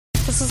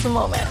This is the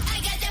moment.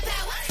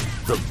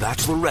 The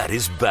Bachelorette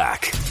is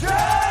back.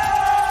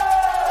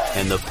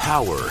 And the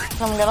power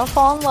I'm gonna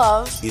fall in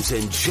love. is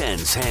in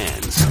Jen's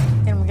hands.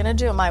 And I'm gonna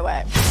do it my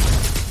way.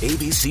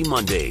 ABC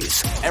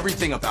Mondays.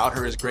 Everything about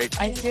her is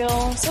great. I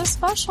feel so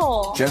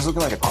special. Jen's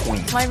looking like a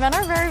queen. My men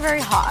are very, very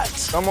hot.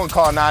 Someone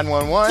call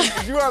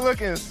 911. You are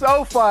looking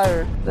so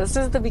fired. This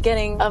is the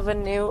beginning of a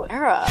new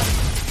era.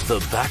 The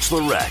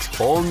Bachelorette.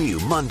 All new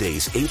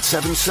Mondays, 8,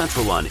 7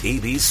 Central on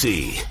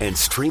ABC. And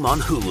stream on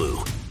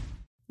Hulu.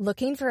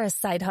 Looking for a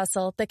side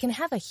hustle that can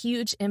have a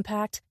huge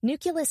impact?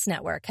 Nucleus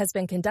Network has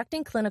been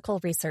conducting clinical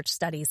research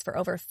studies for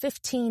over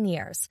 15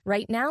 years.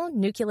 Right now,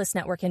 Nucleus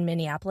Network in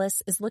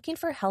Minneapolis is looking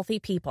for healthy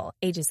people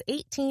ages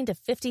 18 to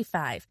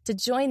 55 to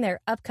join their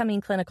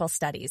upcoming clinical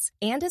studies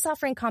and is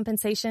offering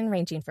compensation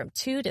ranging from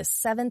 $2,000 to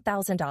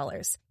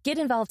 $7,000. Get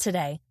involved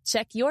today.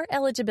 Check your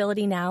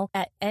eligibility now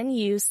at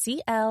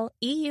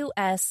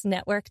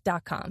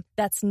nucleusnetwork.com.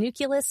 That's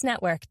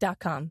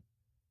nucleusnetwork.com.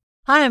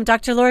 Hi, I'm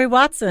Dr. Lori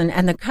Watson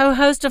and the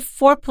co-host of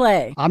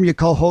Foreplay. I'm your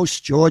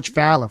co-host, George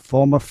Fowler,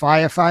 former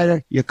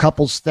firefighter, your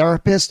couples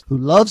therapist who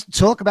loves to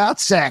talk about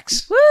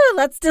sex. Woo!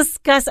 Let's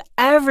discuss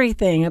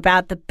everything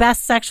about the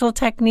best sexual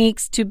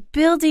techniques to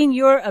building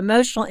your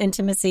emotional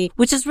intimacy,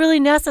 which is really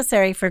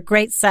necessary for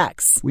great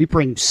sex. We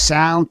bring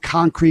sound,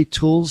 concrete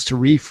tools to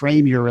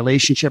reframe your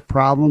relationship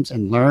problems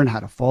and learn how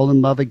to fall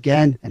in love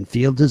again and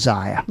feel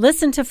desire.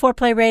 Listen to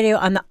Foreplay Radio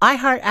on the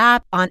iHeart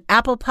app, on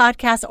Apple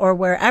Podcasts, or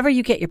wherever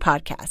you get your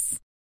podcasts.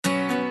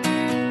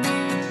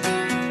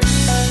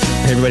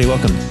 Hey everybody,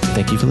 welcome.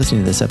 Thank you for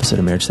listening to this episode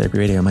of Marriage Therapy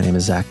Radio. My name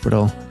is Zach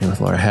Brittle, here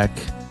with Laura Heck.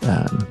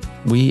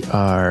 We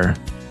are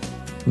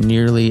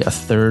nearly a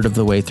third of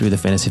the way through the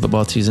fantasy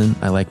football season.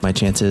 I like my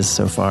chances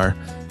so far.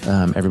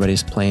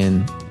 Everybody's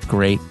playing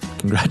great.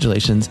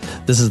 Congratulations.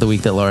 This is the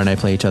week that Laura and I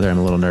play each other. I'm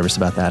a little nervous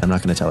about that. I'm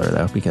not going to tell her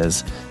though,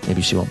 because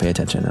maybe she won't pay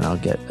attention and I'll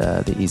get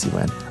the easy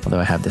win. Although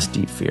I have this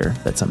deep fear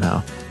that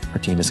somehow our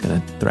team is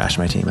going to thrash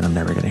my team and I'm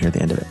never going to hear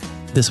the end of it.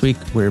 This week,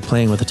 we're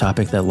playing with a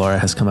topic that Laura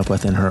has come up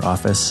with in her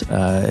office.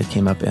 It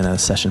came up in a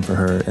session for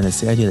her, and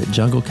it's the idea that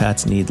jungle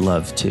cats need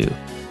love too.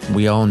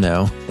 We all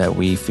know that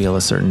we feel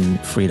a certain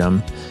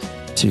freedom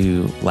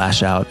to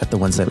lash out at the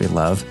ones that we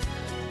love.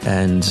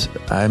 And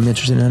I'm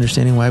interested in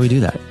understanding why we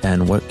do that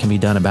and what can be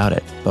done about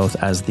it, both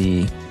as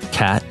the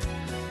cat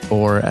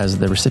or as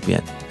the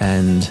recipient.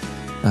 And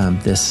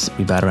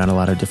we bat around a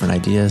lot of different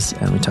ideas,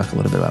 and we talk a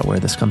little bit about where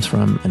this comes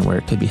from and where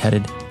it could be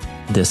headed.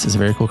 This is a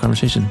very cool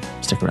conversation.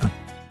 Stick around.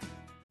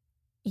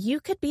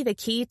 You could be the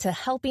key to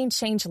helping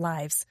change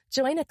lives.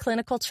 Join a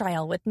clinical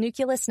trial with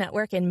Nucleus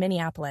Network in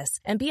Minneapolis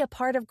and be a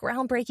part of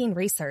groundbreaking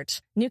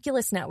research.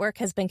 Nucleus Network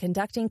has been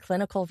conducting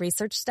clinical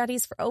research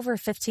studies for over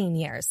 15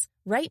 years.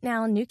 Right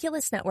now,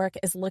 Nucleus Network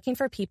is looking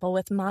for people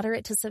with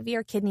moderate to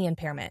severe kidney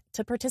impairment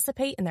to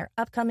participate in their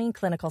upcoming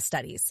clinical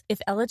studies. If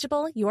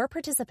eligible, your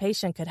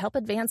participation could help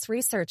advance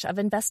research of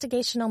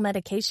investigational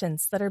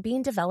medications that are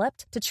being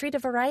developed to treat a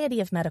variety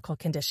of medical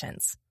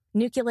conditions.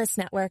 Nucleus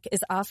Network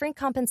is offering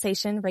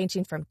compensation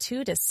ranging from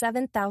 $2,000 to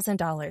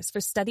 $7,000 for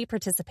study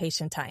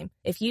participation time.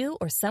 If you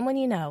or someone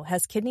you know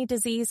has kidney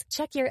disease,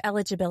 check your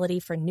eligibility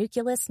for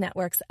Nucleus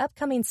Network's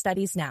upcoming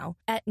studies now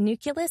at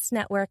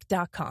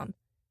nucleusnetwork.com.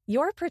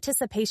 Your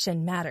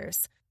participation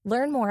matters.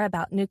 Learn more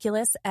about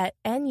Nucleus at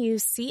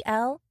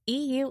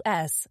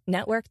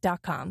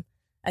nucleusnetwork.com.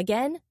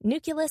 Again,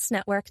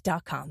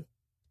 nucleusnetwork.com.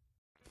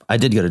 I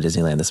did go to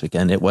Disneyland this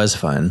weekend. It was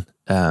fun.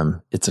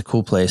 It's a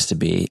cool place to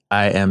be.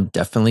 I am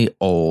definitely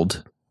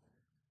old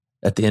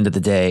at the end of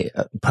the day.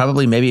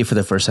 Probably maybe for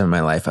the first time in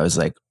my life, I was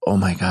like, oh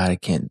my God, I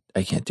can't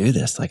do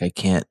this. Like I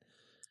can't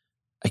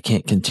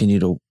continue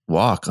to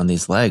walk on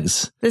these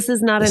legs. This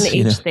is not an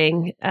age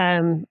thing.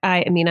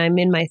 I mean, I'm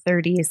in my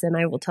 30s and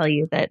I will tell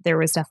you that there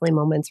was definitely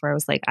moments where I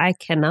was like, I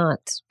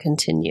cannot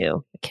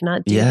continue. I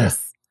cannot do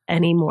this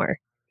anymore.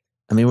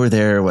 I mean, we're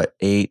there,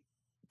 8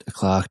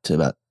 o'clock to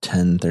about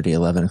 10:30,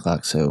 11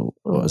 o'clock. So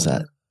what was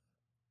that?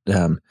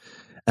 And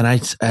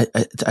I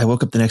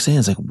woke up the next day and I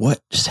was like, what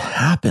just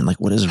happened? Like,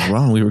 what is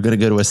wrong? We were going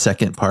to go to a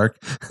second park.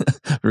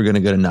 We were going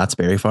to go to Knott's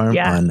Berry Farm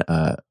and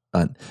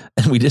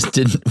we just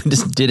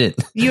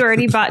didn't. You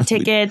already bought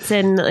tickets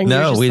and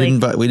no,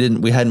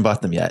 we hadn't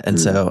bought them yet. And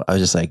so I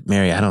was just like,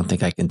 Mary, I don't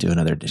think I can do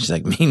another day. She's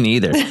like, me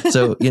neither.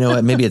 So, you know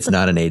what, maybe it's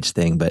not an age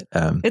thing, but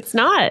it's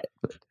not.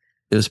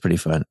 It was pretty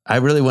fun. I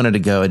really wanted to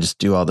go and just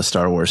do all the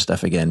Star Wars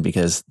stuff again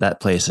because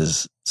that place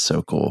is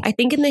so cool. I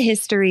think in the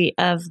history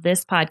of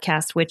this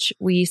podcast, which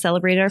we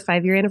celebrated our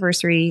 5-year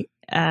anniversary,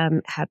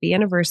 happy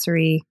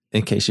anniversary.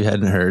 In case you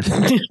hadn't heard.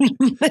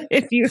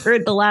 If you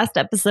heard the last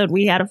episode,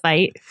 we had a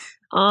fight.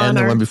 And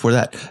the one before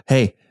that.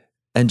 Hey,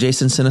 and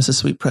Jason sent us a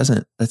sweet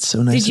present. That's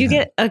so nice. Did you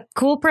get a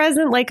cool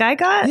present like I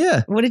got?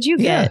 Yeah. What did you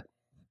get?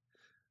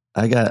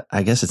 I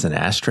guess it's an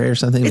ashtray or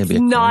something. It's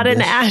not an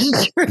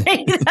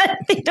ashtray.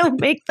 They don't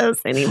make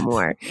those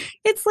anymore.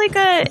 It's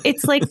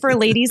like for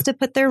ladies to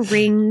put their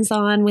rings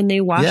on when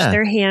they wash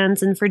their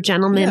hands, and for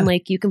gentlemen,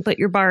 like you can put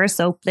your bar of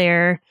soap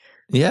there.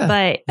 Yeah,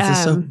 but it's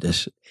a soap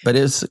dish. But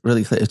it's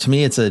really, to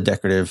me, it's a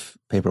decorative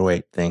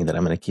paperweight thing that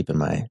I'm going to keep in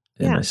my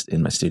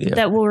in my studio.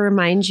 That will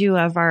remind you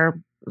of our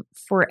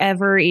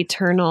forever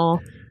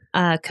eternal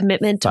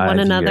commitment to one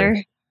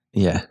another.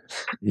 Yeah.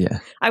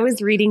 I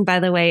was reading, by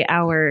the way,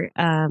 our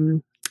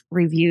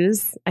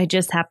reviews. I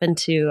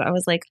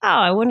was like, oh,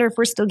 I wonder if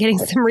we're still getting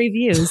some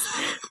reviews.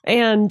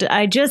 And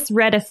I just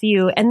read a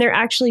few, and they're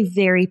actually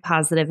very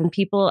positive, and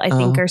people, I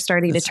think, are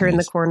starting to turn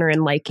the corner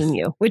and liking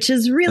you, which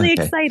is really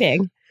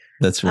exciting.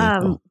 That's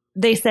really cool.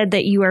 They said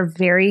that you are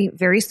very,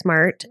 very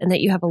smart, and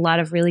that you have a lot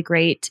of really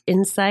great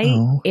insight,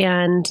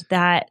 and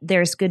that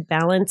there's good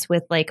balance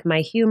with like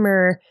my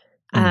humor.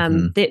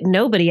 That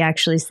nobody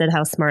actually said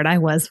how smart I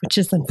was, which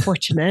is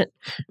unfortunate.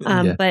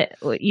 But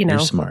you're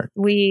smart.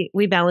 We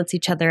balance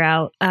each other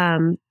out.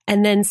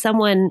 And then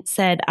someone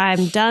said,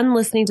 I'm done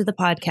listening to the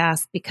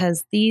podcast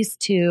because these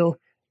two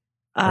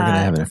are going to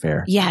have an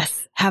affair.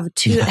 Yes. Have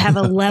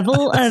a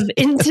level of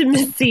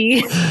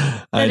intimacy.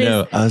 I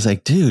know. I was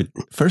like, dude,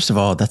 first of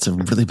all, that's a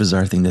really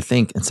bizarre thing to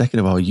think. And second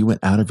of all, you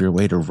went out of your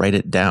way to write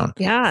it down.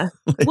 Yeah.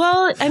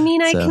 Well, I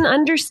mean, I can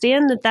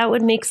understand that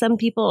would make some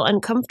people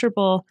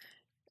uncomfortable.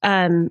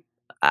 I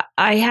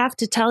have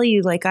to tell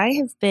you, like, I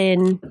have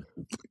been,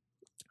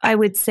 I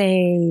would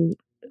say,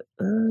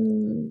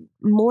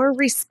 more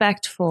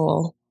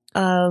respectful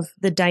of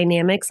the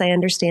dynamics. I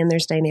understand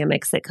there's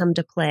dynamics that come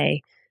to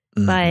play,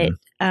 but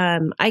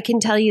I can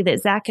tell you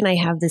that Zach and I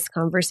have this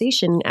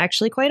conversation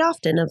actually quite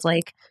often of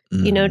like,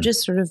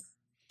 just sort of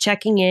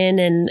checking in.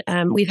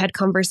 And we've had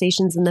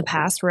conversations in the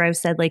past where I've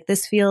said, like,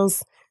 this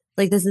feels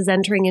like this is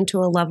entering into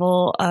a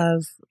level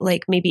of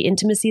like maybe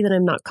intimacy that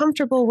I'm not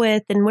comfortable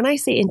with. And when I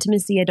say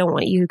intimacy, I don't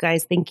want you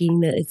guys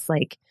thinking that it's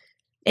like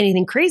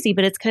anything crazy,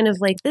 but it's kind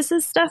of like, this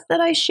is stuff that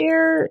I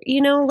share,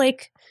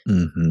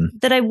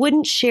 that I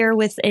wouldn't share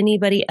with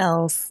anybody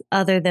else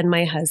other than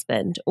my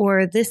husband,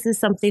 or this is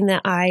something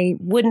that I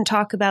wouldn't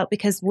talk about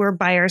because we're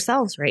by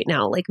ourselves right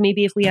now. Like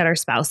maybe if we had our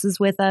spouses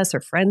with us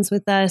or friends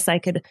with us, I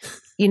could,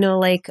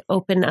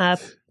 open up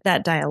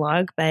that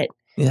dialogue. But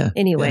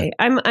anyway,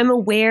 I'm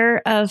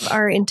aware of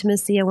our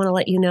intimacy. I want to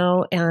let you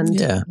know. And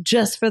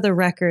just for the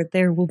record,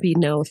 there will be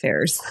no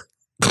affairs.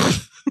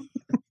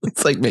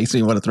 It's like makes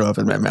me want to throw up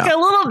in my mouth. A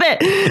little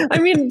bit. I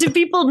mean, do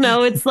people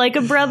know it's like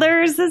a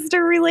brother or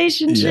sister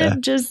relationship?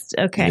 Just,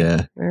 okay.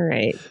 Yeah. All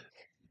right.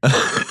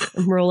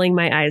 I'm rolling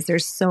my eyes.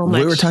 There's so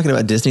much. We were talking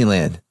about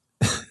Disneyland.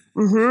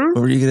 What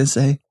were you going to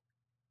say?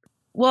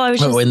 Well, I was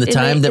just in the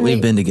time that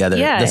we've been together,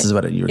 this is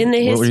what you were in the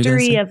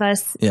history of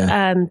us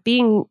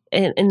being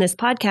in this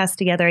podcast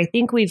together. I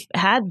think we've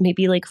had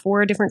maybe like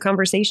 4 different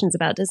conversations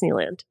about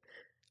Disneyland.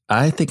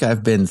 I think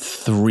I've been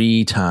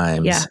 3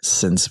 times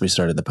since we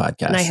started the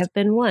podcast. And I have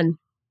been 1.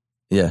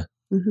 Yeah.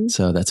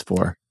 So that's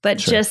 4. But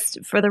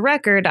just for the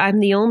record, I'm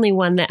the only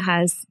one that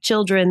has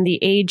children the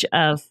age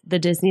of the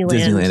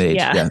Disneyland age.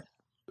 Yeah.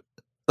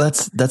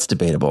 That's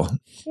debatable.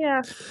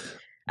 Yeah.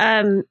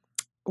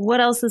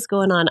 What else is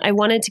going on? I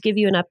wanted to give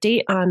you an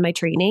update on my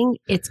training.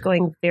 It's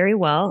going very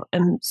well.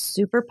 I'm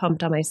super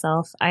pumped on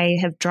myself. I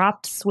have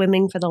dropped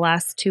swimming for the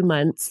last 2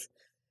 months.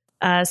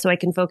 So I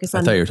can focus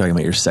on. I thought you were talking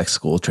about your sex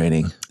school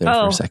training there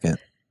for a second.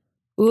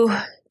 Ooh,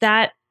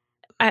 that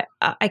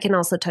I can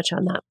also touch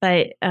on that,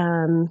 but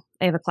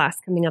I have a class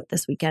coming up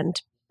this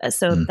weekend,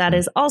 so that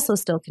is also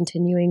still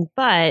continuing.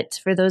 But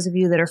for those of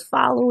you that are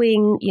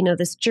following,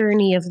 this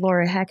journey of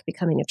Laura Heck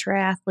becoming a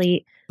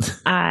triathlete,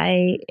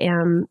 I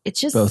am.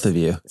 It's just both of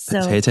you.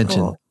 So pay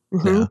attention.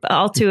 Cool.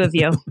 All 2 of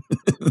you.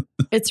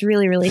 It's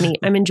really, really neat.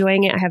 I'm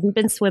enjoying it. I haven't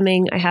been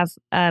swimming. I have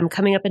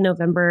coming up in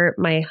November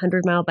my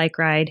 100-mile bike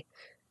ride.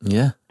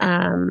 Yeah.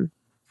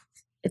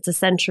 It's a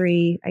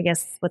century, I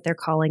guess what they're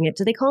calling it.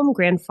 Do they call them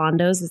Grand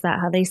Fondos? Is that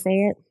how they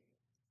say it?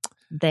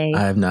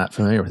 I'm not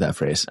familiar with that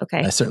phrase. Okay.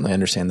 I certainly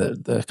understand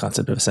the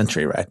concept of a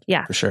century ride.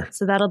 Yeah. For sure.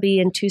 So that'll be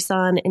in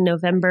Tucson in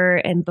November.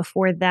 And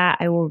before that,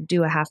 I will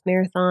do a half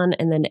marathon.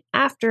 And then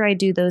after I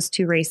do those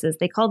 2 races,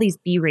 they call these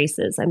B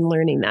races. I'm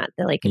learning that.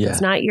 They're like, if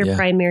it's not your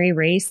primary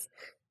race,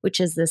 which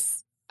is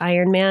this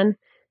Ironman,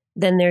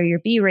 then they're your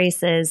B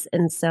races.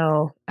 And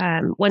so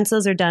once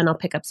those are done, I'll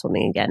pick up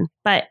swimming again.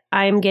 But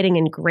I'm getting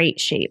in great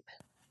shape.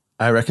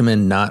 I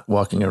recommend not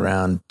walking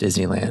around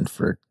Disneyland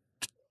for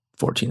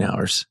 14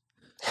 hours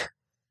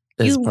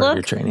as part of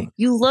your training.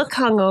 You look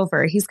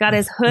hungover. He's got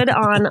his hood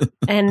on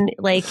and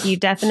like you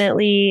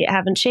definitely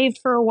haven't shaved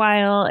for a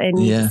while. And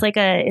it's like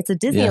it's a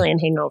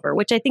Disneyland hangover,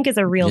 which I think is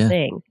a real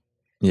thing.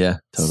 Yeah,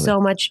 totally. So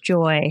much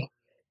joy.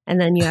 And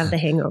then you have the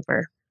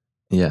hangover.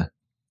 Yeah.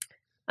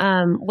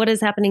 What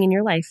is happening in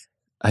your life?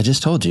 I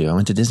just told you I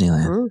went to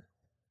Disneyland.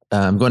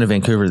 I'm going to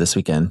Vancouver this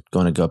weekend.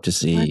 Going to go up to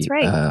see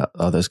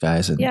all those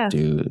guys and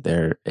do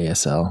their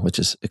ASL, which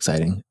is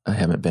exciting. I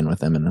haven't been with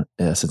them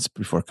since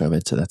before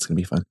COVID, so that's going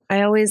to be fun.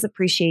 I always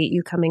appreciate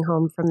you coming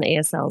home from the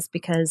ASLs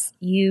because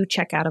you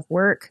check out of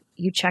work,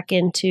 you check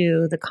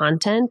into the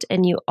content,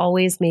 and you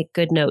always make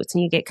good notes,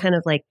 and you get kind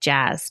of like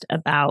jazzed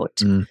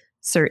about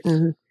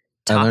certain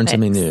topics. I learned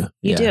something new.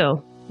 You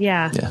do.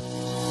 Yeah.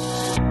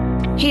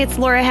 Hey, it's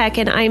Laura Heck,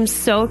 and I'm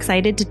so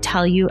excited to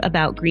tell you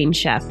about Green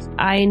Chef.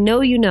 I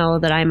know you know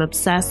that I'm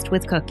obsessed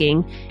with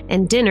cooking,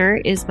 and dinner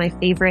is my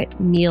favorite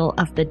meal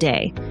of the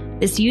day.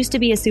 This used to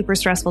be a super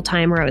stressful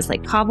time where I was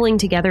like cobbling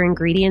together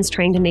ingredients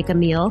trying to make a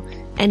meal,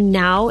 and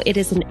now it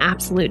is an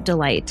absolute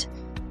delight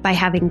by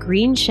having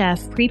Green Chef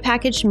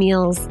prepackaged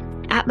meals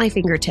at my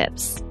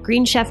fingertips.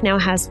 Green Chef now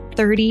has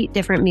 30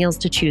 different meals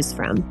to choose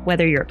from.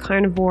 Whether you're a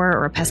carnivore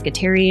or a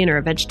pescatarian or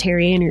a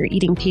vegetarian or you're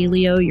eating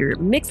paleo, you're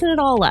mixing it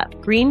all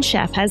up. Green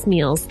Chef has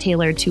meals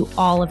tailored to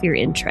all of your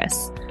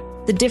interests.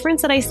 The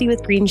difference that I see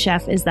with Green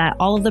Chef is that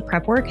all of the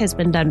prep work has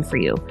been done for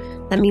you.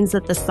 That means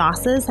that the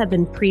sauces have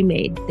been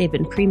pre-made, they've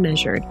been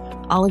pre-measured.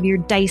 All of your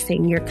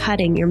dicing, your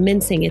cutting, your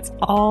mincing, it's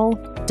all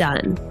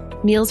done.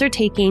 Meals are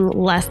taking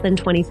less than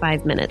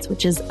 25 minutes,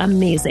 which is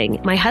amazing.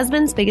 My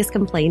husband's biggest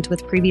complaint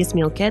with previous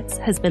meal kits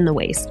has been the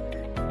waste.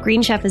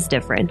 Green Chef is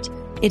different.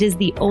 It is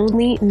the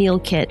only meal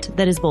kit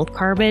that is both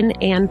carbon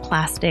and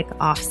plastic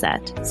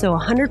offset. So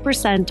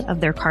 100% of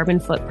their carbon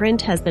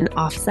footprint has been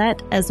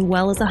offset, as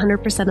well as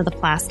 100% of the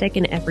plastic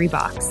in every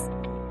box.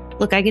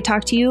 Look, I could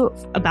talk to you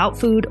about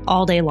food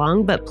all day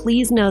long, but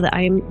please know that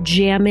I am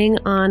jamming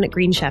on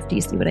Green Chef. Do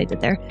you see what I did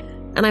there?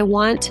 And I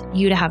want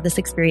you to have this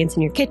experience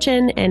in your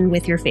kitchen and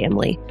with your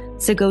family.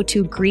 So go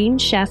to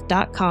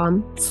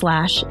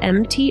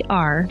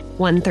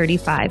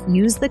greenchef.com/MTR135.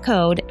 Use the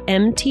code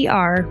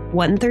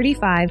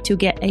MTR135 to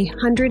get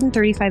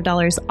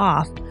 $135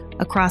 off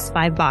across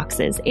 5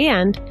 boxes,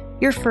 and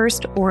your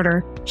first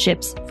order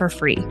ships for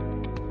free.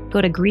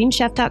 Go to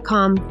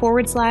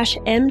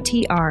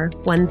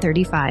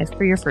greenchef.com/MTR135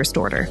 for your first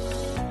order.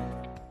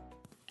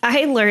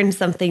 I learned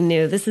something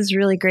new. This is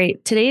really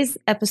great. Today's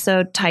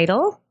episode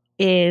title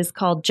is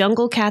called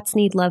Jungle Cats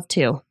Need Love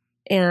Too.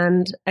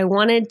 And I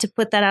wanted to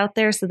put that out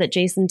there so that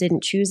Jason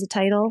didn't choose a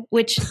title,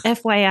 which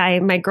FYI,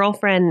 my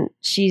girlfriend,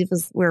 we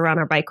were on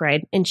our bike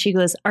ride and she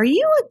goes, "Are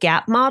you a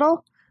Gap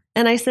model?"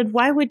 And I said,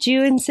 "Why would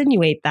you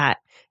insinuate that?"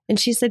 And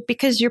she said,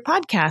 "Because your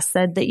podcast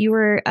said that you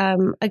were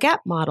a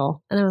Gap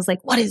model." And I was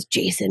like, what is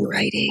Jason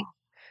writing?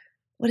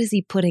 What is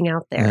he putting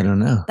out there? I don't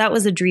know. That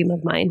was a dream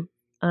of mine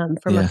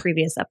from a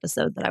previous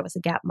episode that I was a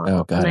Gap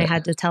model. And I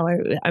had to tell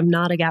her I'm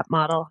not a Gap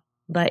model.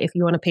 But if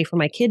you want to pay for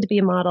my kid to be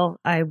a model,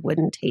 I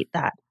wouldn't hate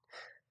that.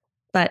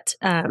 But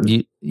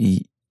you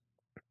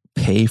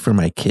pay for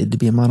my kid to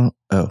be a model?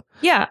 Oh,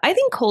 yeah, I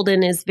think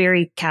Holden is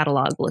very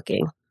catalog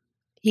looking.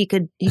 He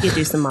could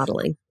do some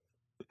modeling.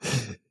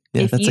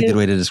 Yeah, that's a good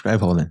way to describe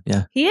Holden.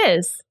 Yeah, he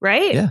is,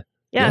 right.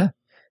 Yeah.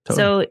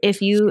 So Totally.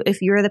 if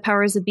you're the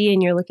powers of be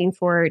and you're looking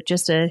for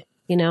just a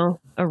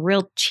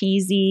real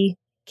cheesy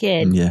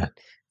kid,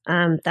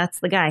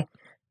 that's the guy.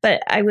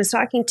 But I was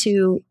talking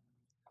to.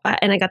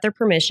 And I got their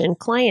permission,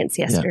 clients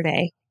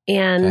yesterday.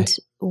 Yeah. And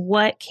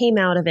what came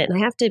out of it, and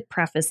I have to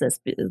preface this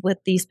with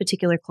these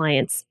particular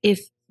clients,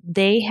 if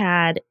they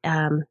had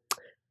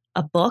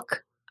a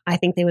book, I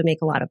think they would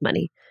make a lot of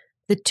money.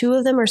 The two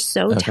of them are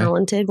so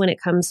talented when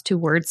it comes to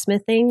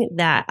wordsmithing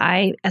that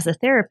I, as a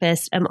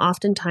therapist, am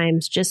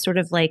oftentimes just sort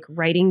of like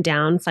writing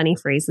down funny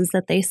phrases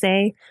that they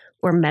say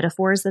or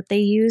metaphors that they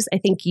use. I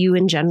think you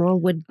in general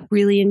would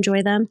really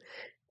enjoy them.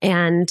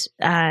 And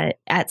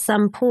at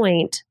some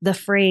point, the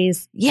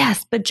phrase,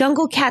 "Yes, but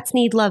jungle cats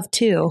need love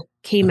too,"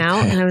 came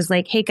out. And I was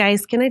like, "Hey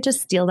guys, can I just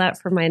steal that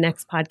for my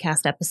next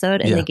podcast episode?"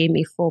 And they gave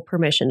me full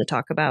permission to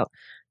talk about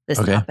this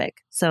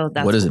topic. So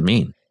that's what does it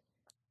mean?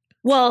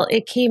 Well,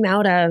 it came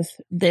out of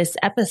this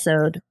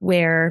episode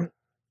where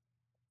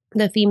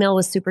the female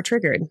was super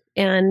triggered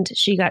and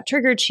she got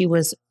triggered. She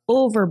was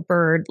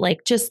overburdened,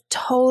 like just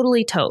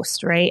totally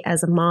toast, right?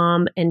 As a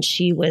mom. And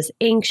she was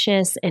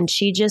anxious and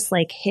she just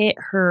like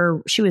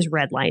she was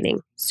redlining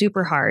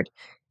super hard.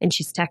 And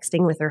she's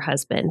texting with her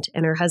husband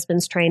and her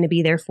husband's trying to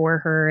be there for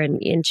her.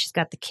 And she's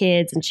got the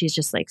kids and she's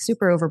just like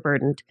super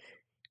overburdened.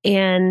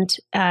 And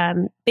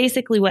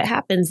basically what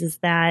happens is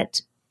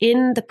that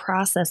in the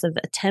process of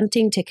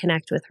attempting to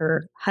connect with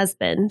her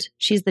husband,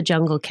 she's the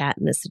jungle cat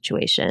in this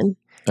situation.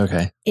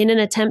 Okay. In an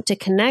attempt to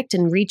connect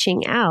and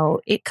reaching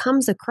out, it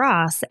comes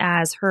across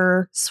as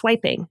her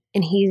swiping.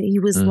 And he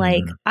was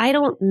like, "I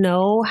don't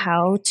know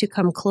how to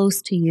come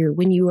close to you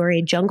when you are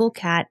a jungle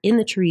cat in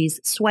the trees,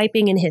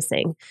 swiping and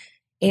hissing."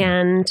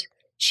 And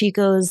she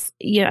goes,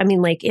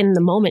 like in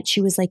the moment,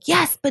 she was like,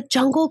 "Yes, but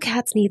jungle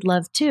cats need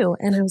love too."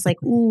 And I was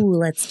like, "Ooh,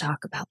 let's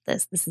talk about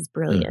this. This is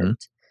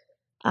brilliant."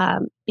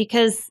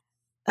 Because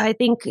I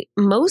think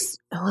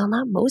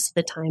not most of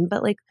the time,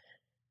 but like,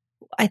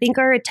 I think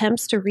our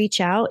attempts to reach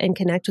out and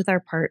connect with our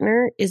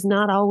partner is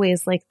not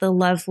always like the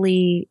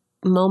lovely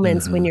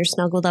moments when you're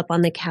snuggled up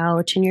on the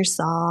couch and you're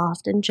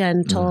soft and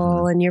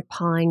gentle and you're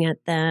pawing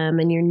at them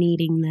and you're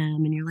kneading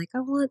them and you're like, "I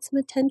want some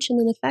attention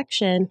and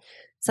affection."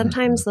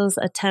 Sometimes those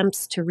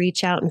attempts to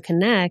reach out and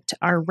connect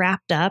are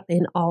wrapped up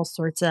in all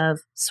sorts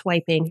of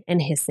swiping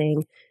and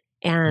hissing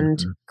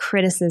and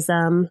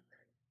criticism.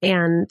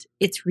 And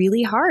it's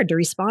really hard to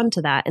respond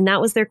to that. And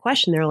that was their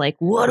question. They're like,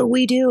 "What do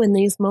we do in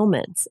these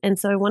moments?" And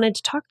so I wanted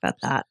to talk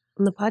about that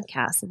on the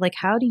podcast. Like,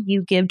 how do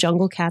you give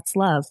jungle cats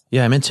love?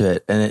 Yeah, I'm into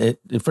it. And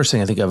the first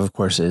thing I think of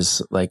course,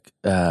 is like,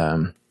 we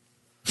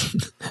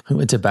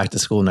went to back to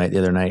school night the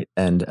other night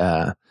and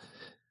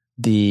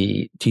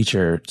the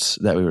teachers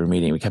that we were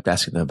meeting, we kept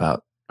asking them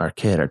about our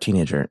kid, our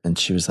teenager. And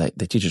she was like,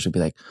 the teachers would be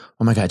like,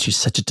 oh my God, she's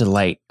such a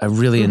delight. I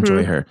really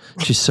enjoy her.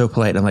 She's so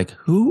polite. I'm like,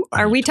 who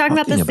are we talking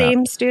about the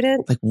same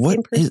student? Like,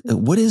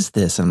 what is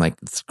this? I'm like,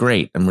 it's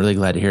great. I'm really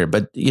glad to hear it.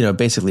 But,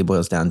 basically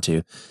boils down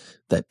to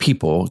that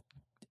people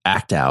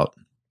act out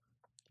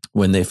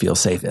when they feel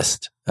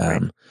safest.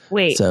 Right.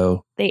 Wait,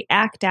 so they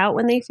act out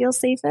when they feel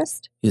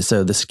safest?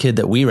 So this kid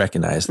that we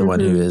recognize, the one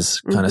who is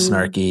kind of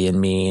snarky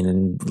and mean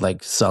and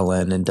like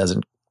sullen and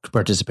doesn't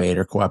participate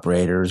or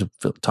cooperate or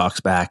talks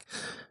back,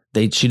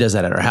 she does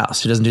that at our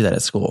house. She doesn't do that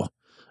at school,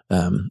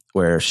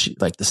 where she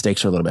like the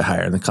stakes are a little bit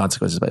higher and the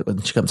consequences. But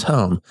when she comes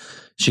home,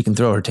 she can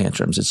throw her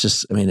tantrums. It's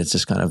just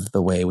kind of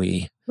the way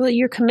we. Well,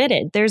 you're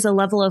committed. There's a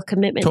level of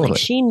commitment. Totally. Like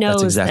she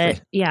knows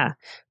that,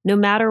 no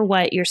matter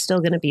what, you're still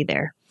going to be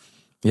there.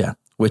 Yeah.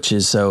 Which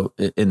is so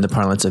in the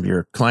parlance of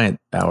your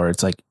client hour,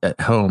 it's like at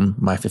home,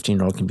 my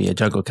 15-year-old can be a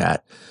jungle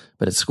cat,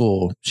 but at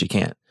school she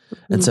can't.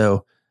 And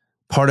so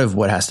part of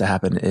what has to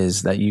happen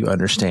is that you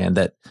understand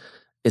that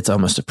it's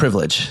almost a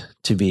privilege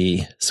to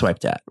be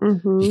swiped at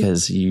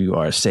because you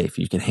are safe.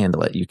 You can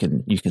handle it. You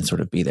can sort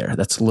of be there.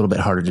 That's a little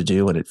bit harder to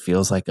do when it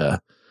feels like an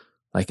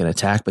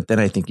attack. But then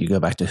I think you go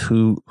back to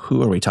who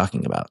are we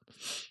talking about?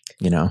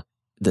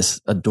 This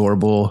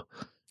adorable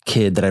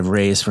kid that I've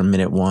raised from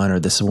minute one, or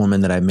this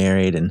woman that I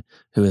married and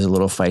who is a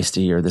little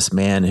feisty, or this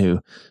man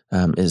who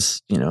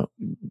is,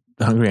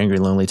 hungry, angry,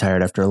 lonely,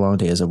 tired after a long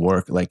day of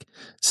work, like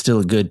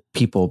still good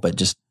people, but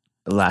just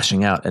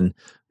lashing out. And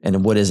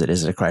what is it?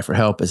 Is it a cry for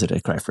help? Is it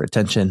a cry for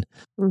attention?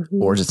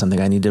 Or is it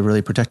something I need to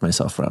really protect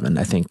myself from? And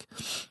I think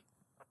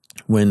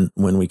when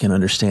we can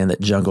understand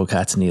that jungle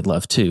cats need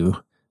love too,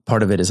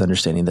 part of it is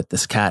understanding that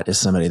this cat is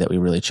somebody that we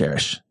really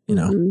cherish,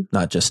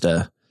 not just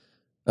a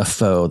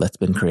foe that's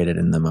been created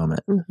in the moment.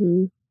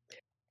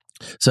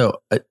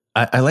 So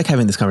I like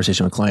having this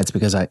conversation with clients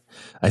because I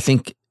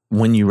think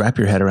when you wrap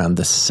your head around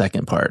the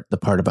second part, the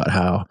part about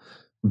how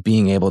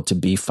being able to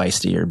be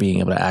feisty or being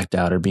able to act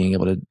out or being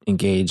able to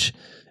engage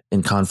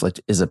in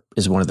conflict is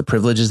one of the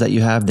privileges that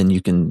you have, then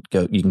you can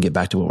get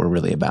back to what we're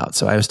really about.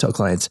 So I always tell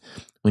clients,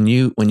 when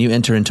you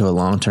enter into a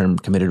long-term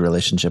committed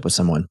relationship with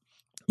someone,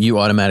 you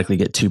automatically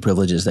get two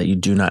privileges that you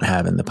do not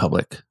have in the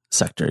public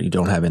sector. You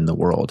don't have in the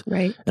world.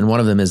 Right. And one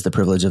of them is the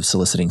privilege of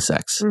soliciting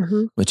sex,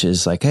 which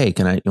is like, hey,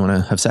 you want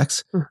to have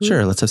sex?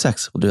 Sure. Let's have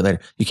sex. We'll do it later.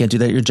 You can't do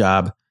that at your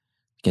job.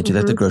 You can't do that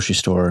at the grocery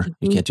store.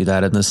 You can't do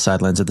that on the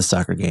sidelines of the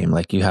soccer game.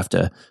 Like you have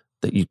to,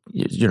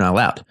 you're not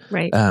allowed.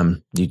 Right.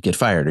 You'd get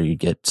fired or you'd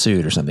get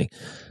sued or something.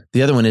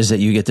 The other one is that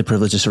you get the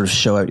privilege to sort of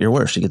show out your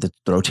worst. You get to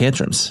throw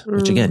tantrums,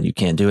 which again, you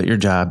can't do at your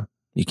job.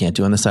 You can't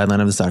do on the sideline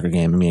of the soccer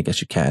game. I mean, I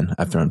guess you can.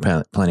 I've thrown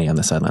plenty on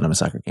the sideline of a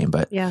soccer game,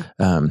 but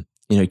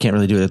you can't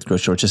really do it at the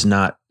grocery store. It's just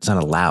not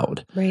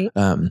allowed. Right.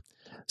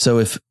 So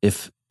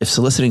if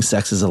soliciting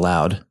sex is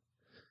allowed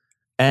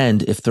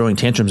and if throwing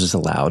tantrums is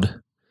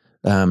allowed,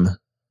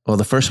 well,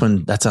 the first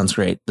one, that sounds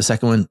great. The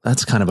second one,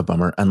 that's kind of a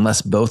bummer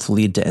unless both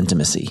lead to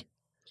intimacy.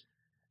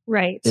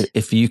 Right.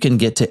 If you can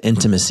get to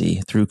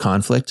intimacy through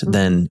conflict,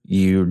 then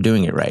you're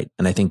doing it right.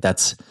 And I think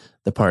that's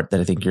the part that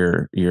I think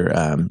your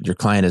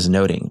client is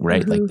noting,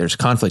 right? Like there's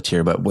conflict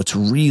here, but what's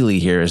really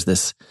here is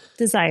this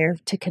desire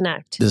to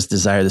connect,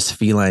 this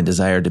feline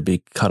desire to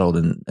be cuddled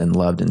and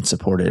loved and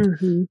supported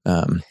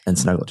and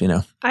snuggled,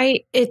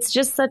 It's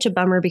just such a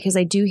bummer because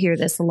I do hear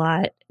this a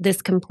lot,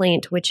 this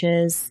complaint, which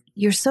is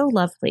you're so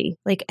lovely.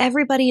 Like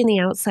everybody in the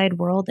outside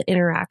world that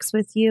interacts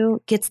with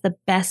you gets the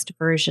best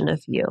version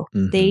of you.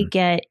 They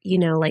get,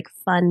 like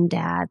fun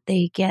dad.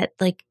 They get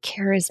like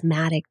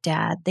charismatic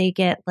dad. They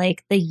get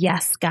like the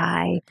yes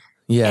guy.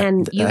 Yeah.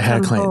 And I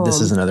had a client. Home. This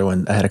is another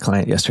one. I had a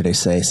client yesterday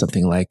say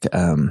something like,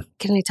 can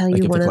I tell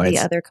you one of the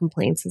other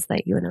complaints is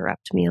that you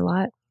interrupt me a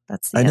lot.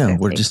 That's the I know.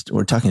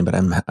 We're talking about,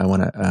 I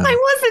want to,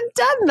 I wasn't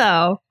done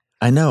though.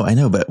 I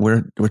know, but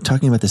we're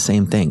talking about the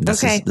same thing.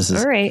 This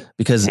is all right.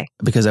 Because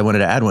I wanted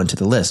to add one to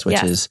the list,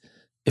 which is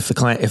if the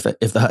client,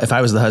 if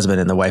I was the husband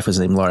and the wife was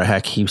named Laura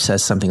Heck, he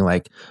says something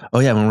like, "Oh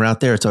yeah, when we're out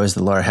there, it's always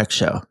the Laura Heck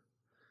show."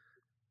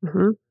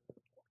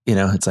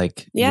 It's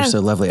like you're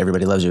so lovely,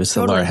 everybody loves you. It's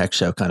the Laura Heck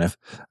show, kind of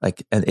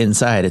like. And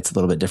inside, it's a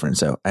little bit different.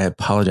 So I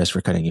apologize for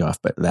cutting you off,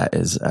 but that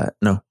is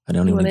no, I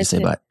don't even need to say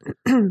but.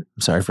 I'm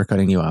sorry for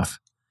cutting you off.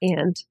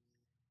 And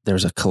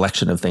there's a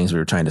collection of things we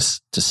were trying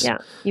to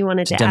you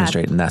wanted to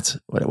demonstrate, add. and that's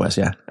what it was.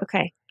 Yeah.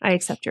 Okay, I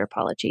accept your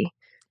apology.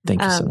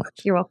 Thank you so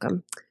much. You're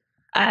welcome.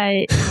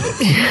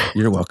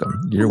 You're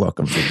welcome. You're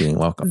welcome for being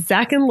welcome.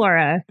 Zach and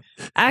Laura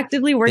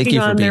actively working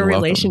on their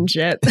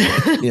relationship on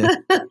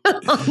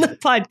the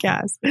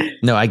podcast.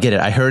 No, I get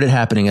it. I heard it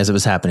happening as it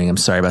was happening. I'm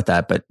sorry about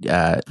that, but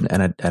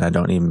and I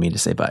don't even mean to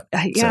say but.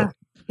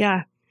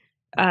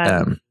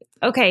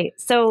 Okay,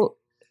 so.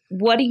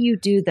 What do you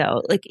do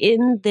though? Like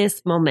in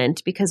this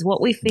moment, because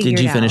what we figured out.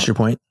 Did you finish your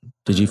point?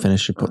 Did you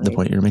finish the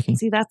point you were making?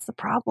 See, that's the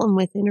problem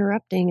with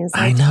interrupting is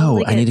I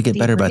know. I need to get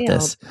better about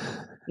this.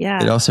 Yeah.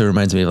 It also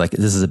reminds me of like,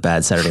 this is a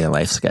bad Saturday Night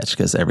Live sketch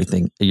because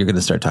everything you're going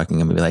to start talking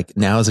and be like,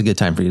 now is a good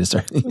time for you to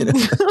start.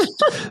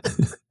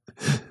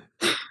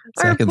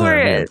 Zach and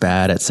Laura, we are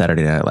bad at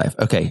Saturday Night Live.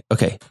 Okay.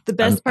 The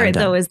best part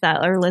though is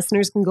that our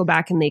listeners can go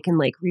back and they can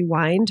like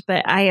rewind,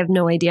 but I have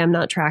no idea. I'm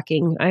not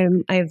tracking.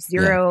 I have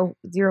zero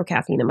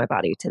caffeine in my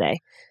body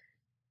today.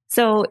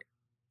 So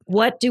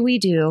what do we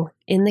do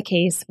in the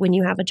case when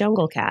you have a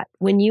jungle cat?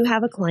 When you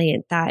have a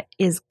client that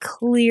is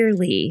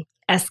clearly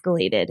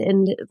escalated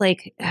and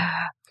like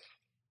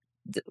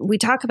we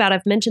talk about,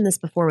 I've mentioned this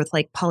before with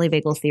like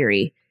polyvagal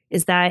theory,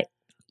 is that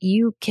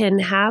you can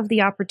have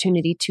the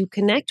opportunity to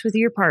connect with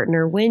your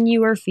partner when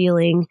you are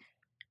feeling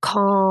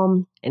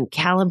calm and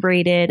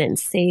calibrated and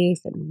safe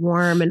and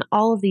warm and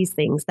all of these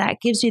things.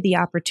 That gives you the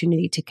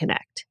opportunity to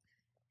connect.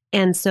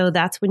 And so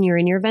that's when you're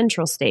in your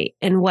ventral state.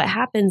 And what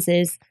happens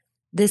is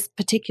this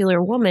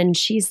particular woman,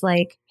 she's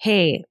like,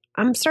 hey,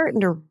 I'm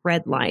starting to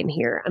redline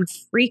here. I'm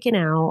freaking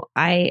out.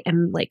 I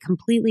am like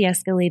completely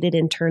escalated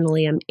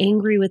internally. I'm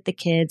angry with the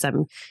kids.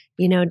 I'm,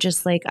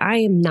 just like, I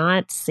am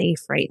not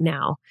safe right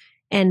now.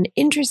 And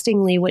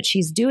interestingly, what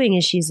she's doing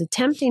is she's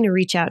attempting to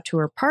reach out to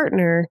her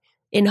partner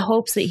in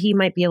hopes that he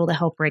might be able to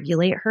help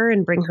regulate her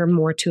and bring her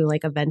more to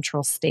like a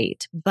ventral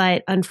state.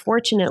 But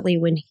unfortunately,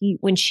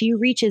 when she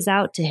reaches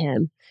out to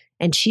him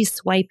and she's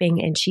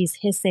swiping and she's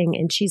hissing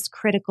and she's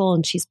critical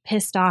and she's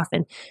pissed off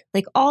and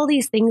like all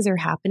these things are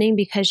happening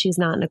because she's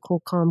not in a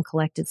cool, calm,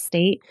 collected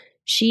state,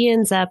 she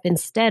ends up,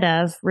 instead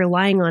of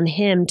relying on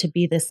him to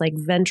be this like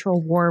ventral,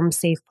 warm,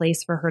 safe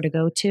place for her to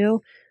go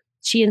to,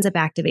 she ends up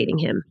activating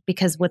him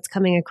because what's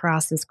coming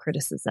across is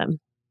criticism.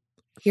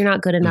 You're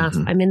not good enough.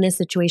 Mm-hmm. I'm in this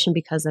situation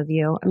because of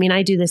you. I mean,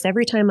 I do this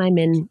every time I'm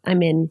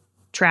in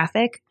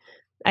traffic.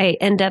 I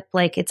end up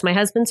like it's my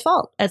husband's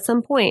fault at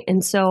some point.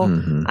 And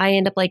so I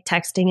end up like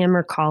texting him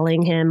or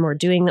calling him or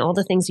doing all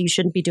the things you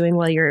shouldn't be doing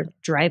while you're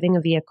driving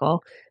a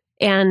vehicle.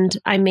 And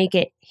I make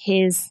it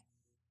his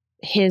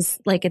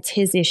like it's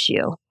his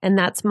issue. And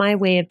that's my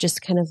way of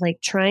just kind of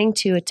like trying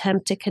to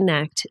attempt to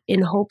connect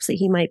in hopes that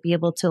he might be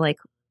able to like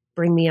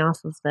bring me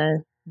off of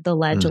the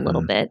ledge a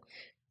little bit.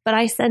 But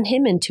I send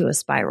him into a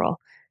spiral.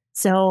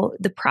 So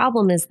the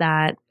problem is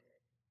that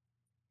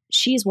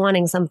she's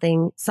wanting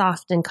something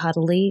soft and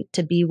cuddly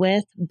to be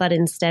with, but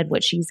instead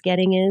what she's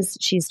getting is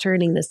she's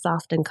turning this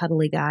soft and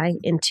cuddly guy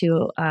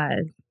into a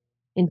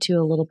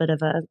little bit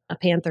of a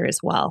panther as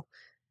well.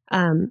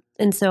 And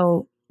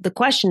so the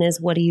question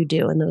is, what do you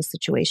do in those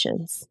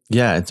situations?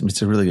 Yeah,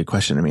 it's a really good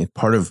question. I mean,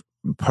 part of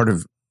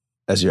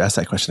as you ask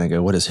that question, I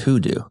go, what does who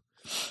do?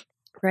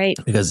 Right.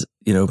 Because,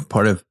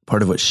 part of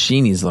what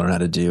she needs to learn how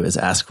to do is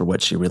ask for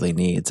what she really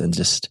needs and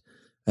just,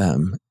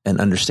 and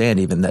understand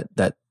even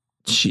that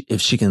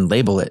if she can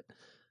label it.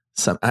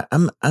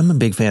 I'm a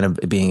big fan of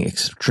being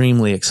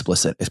extremely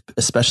explicit,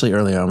 especially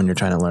early on when you're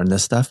trying to learn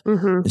this stuff.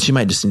 Mm-hmm. And she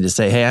might just need to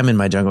say, hey, I'm in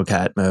my jungle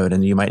cat mode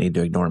and you might need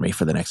to ignore me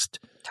for the next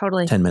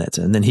 10 minutes.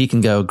 And then he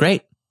can go,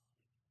 great.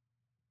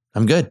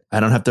 I'm good. I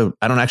don't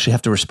actually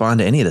have to respond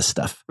to any of this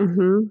stuff.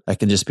 Mm-hmm. I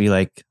can just be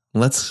like,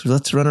 let's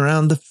run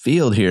around the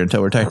field here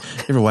until we're tired.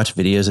 You ever watch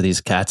videos of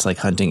these cats like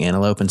hunting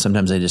antelope and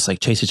sometimes they just like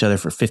chase each other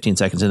for 15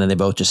 seconds and then they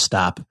both just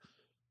stop.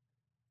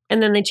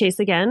 And then they chase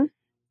again?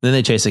 Then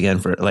they chase again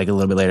for like a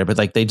little bit later, but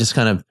like they just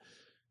kind of,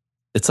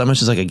 it's almost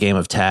just like a game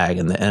of tag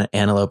and the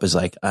antelope is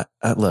like,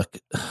 look,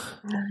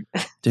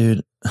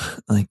 dude,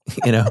 like,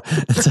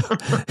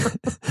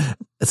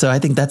 so I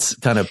think that's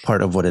kind of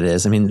part of what it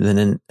is. I mean,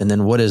 and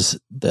then what does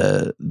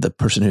the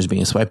person who's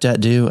being swiped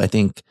at do?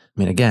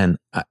 Again,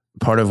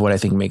 part of what I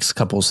think makes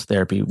couples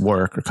therapy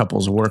work or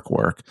couples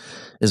work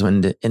is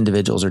when the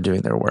individuals are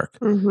doing their work.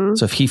 Mm-hmm.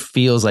 So if he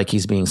feels like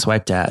he's being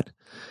swiped at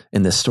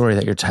in this story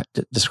that you're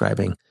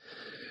describing,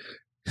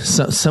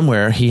 so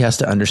somewhere he has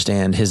to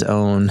understand his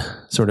own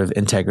sort of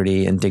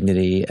integrity and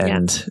dignity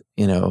and,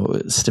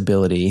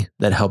 stability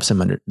that helps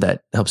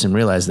him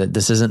realize that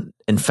this isn't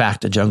in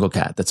fact a jungle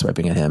cat that's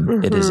swiping at him.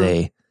 Mm-hmm. It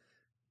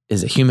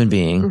is a human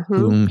being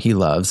whom he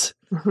loves.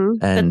 Mm-hmm.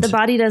 And but the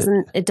body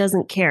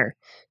doesn't care.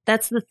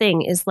 That's the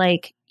thing is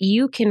like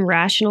you can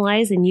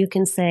rationalize and you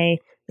can say,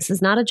 this is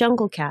not a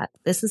jungle cat.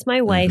 This is my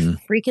wife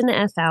freaking the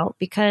F out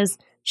because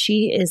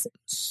she is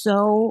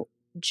so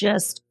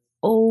just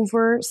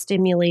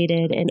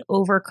overstimulated and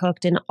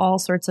overcooked in all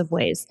sorts of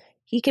ways.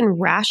 He can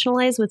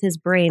rationalize with his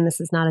brain,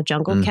 this is not a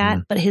jungle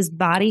cat, but his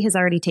body has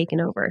already taken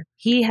over.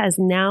 He has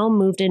now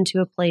moved into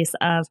a place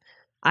of,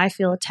 I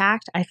feel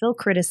attacked, I feel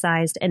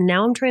criticized, and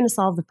now I'm trying to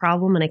solve the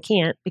problem and I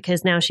can't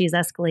because now she's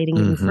escalating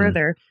even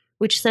further,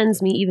 which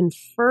sends me even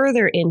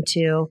further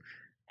into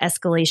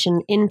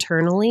escalation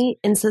internally.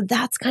 And so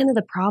that's kind of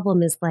the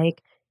problem is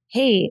like,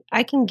 hey,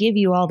 I can give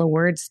you all the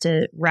words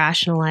to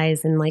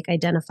rationalize and like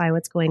identify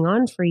what's going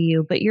on for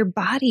you, but your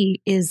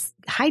body is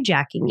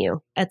hijacking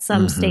you at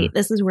some state.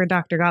 This is where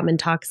Dr. Gottman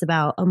talks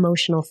about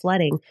emotional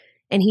flooding,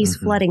 and he's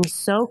flooding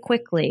so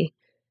quickly.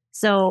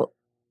 So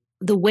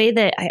the way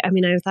that I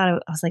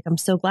was like, I'm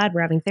so glad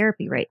we're having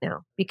therapy right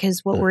now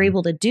because what we're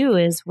able to do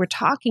is we're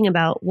talking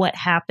about what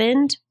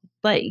happened,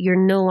 but you're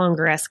no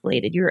longer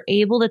escalated. You're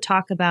able to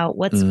talk about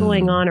what's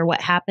going on or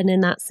what happened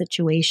in that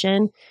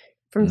situation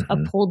from a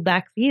pulled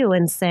back view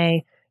and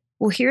say,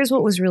 well, here's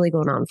what was really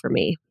going on for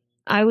me.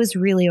 I was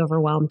really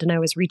overwhelmed and I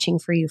was reaching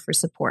for you for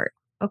support.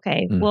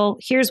 Okay, well,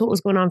 here's what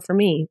was going on for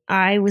me.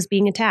 I was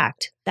being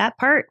attacked. That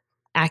part,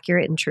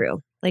 accurate and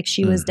true. Like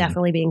she was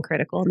definitely being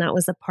critical. And that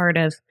was a part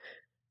of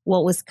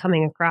what was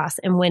coming across.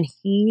 And when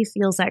he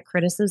feels that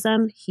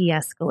criticism, he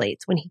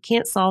escalates. When he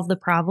can't solve the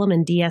problem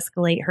and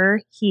de-escalate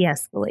her, he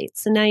escalates.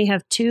 So now you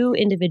have two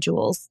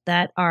individuals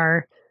that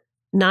are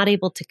not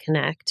able to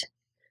connect,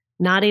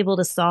 not able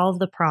to solve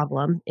the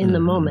problem in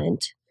the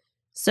moment.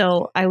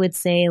 So I would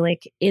say,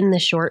 like, in the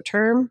short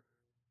term,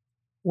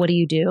 what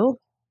do?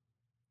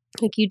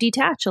 Like, you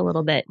detach a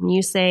little bit and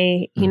you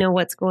say, you know,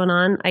 what's going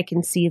on? I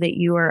can see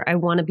that I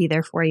want to be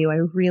there for you. I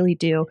really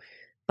do.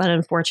 But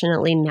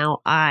unfortunately, now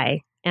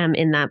I am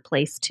in that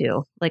place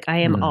too. Like,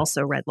 I am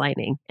also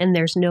redlining, and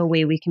there's no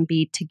way we can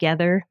be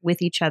together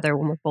with each other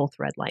when we're both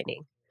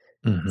redlining.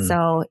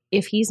 So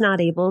if he's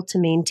not able to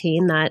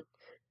maintain that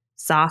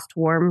soft,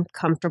 warm,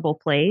 comfortable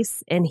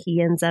place, and he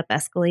ends up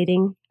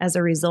escalating as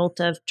a result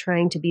of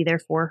trying to be there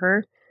for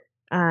her,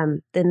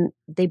 then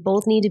they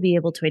both need to be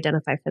able to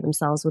identify for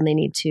themselves when they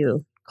need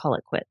to call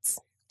it quits.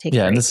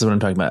 And this is what I'm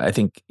talking about. I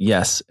think,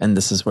 yes. And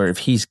this is where if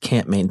he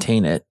can't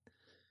maintain it,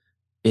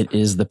 it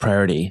is the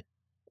priority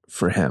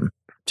for him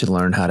to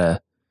learn how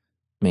to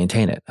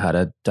maintain it, how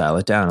to dial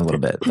it down a little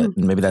bit. But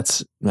maybe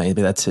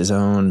that's his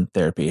own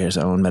therapy, his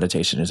own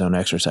meditation, his own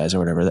exercise or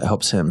whatever that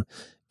helps him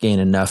gain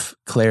enough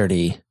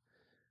clarity.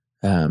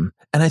 And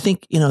I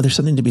think, there's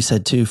something to be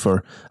said too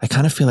I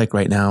kind of feel like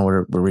right now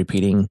we're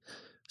repeating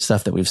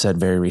stuff that we've said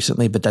very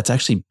recently, but that's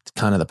actually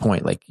kind of the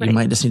point. Like you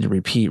might just need to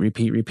repeat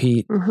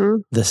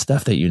the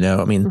stuff that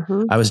I mean,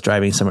 I was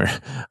driving somewhere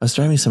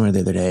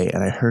the other day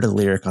and I heard a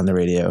lyric on the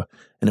radio,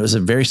 and it was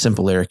a very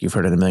simple lyric. You've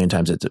heard it a million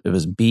times. It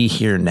was "Be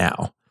Here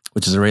Now,"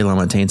 which is a Ray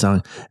LaMontagne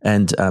song.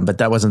 And, but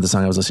that wasn't the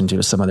song I was listening to. It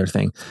was some other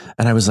thing.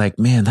 And I was like,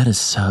 man, that is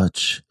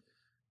such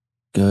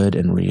good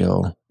and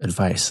real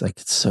advice. Like,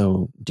 it's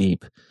so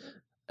deep.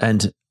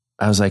 And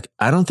I was like,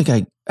 I don't think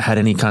I had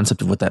any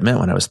concept of what that meant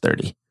when I was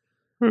 30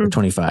 or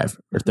 25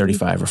 or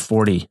 35 or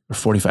 40 or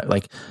 45.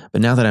 Like,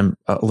 but now that I'm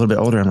a little bit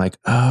older, I'm like,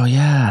 oh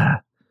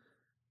yeah,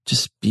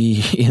 just be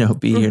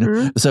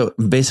here. So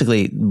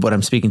basically what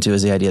I'm speaking to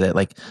is the idea that,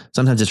 like,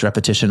 sometimes it's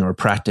repetition or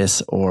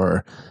practice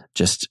or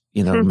just,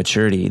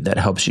 maturity that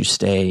helps you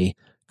stay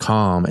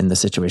calm in the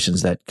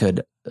situations that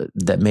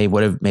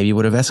maybe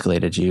would have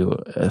escalated you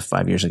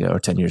 5 years ago or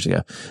 10 years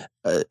ago.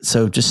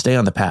 So just stay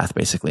on the path,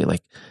 basically.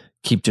 Like,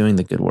 keep doing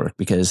the good work,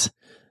 because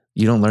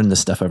you don't learn this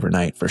stuff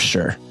overnight, for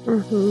sure.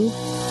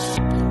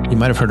 You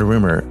might have heard a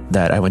rumor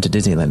that I went to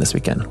Disneyland this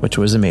weekend, which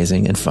was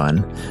amazing and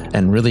fun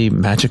and really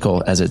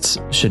magical, as it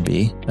should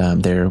be,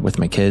 there with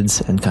my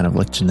kids and kind of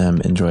watching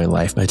them enjoy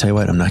life. But I tell you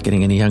what, I'm not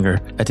getting any younger.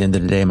 At the end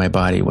of the day, my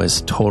body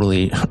was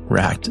totally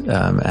racked,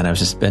 and I was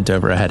just bent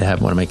over. I had to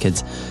have one of my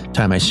kids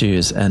tie my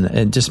shoes, and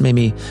it just made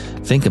me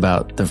think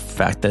about the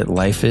fact that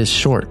life is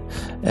short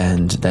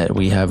and that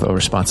we have a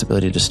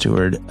responsibility to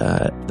steward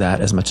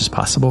that as much as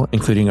possible,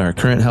 including our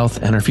current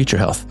health and our future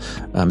health,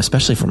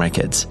 especially for my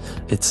kids.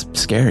 It's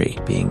scary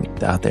being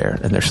out there,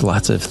 and there's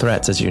lots of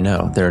threats, as you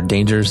know. There are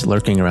dangers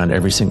lurking around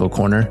every single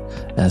corner,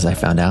 as I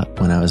found out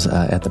when I was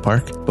at the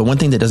park. But one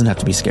thing that doesn't have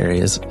to be scary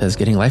is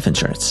getting life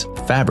insurance.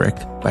 Fabric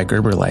by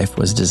Gerber Life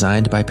was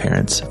designed by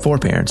parents for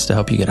parents to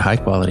help you get a high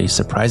quality,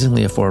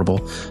 surprisingly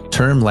affordable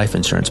term life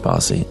insurance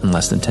policy in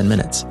less than 10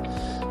 minutes.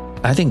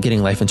 I think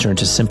getting life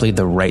insurance is simply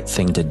the right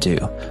thing to do.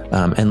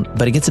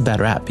 But it gets a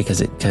bad rap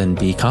because it can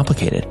be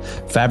complicated.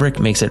 Fabric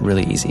makes it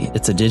really easy.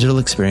 It's a digital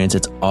experience.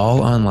 It's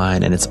all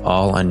online and it's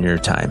all on your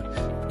time.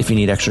 If you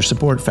need extra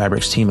support,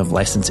 Fabric's team of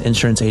licensed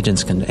insurance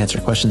agents can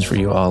answer questions for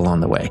you all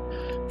along the way.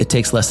 It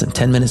takes less than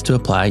 10 minutes to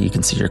apply. You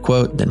can see your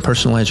quote, then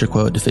personalize your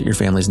quote to fit your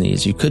family's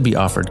needs. You could be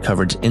offered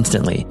coverage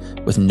instantly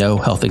with no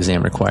health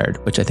exam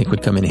required, which I think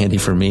would come in handy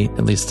for me,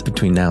 at least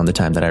between now and the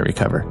time that I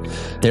recover.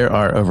 There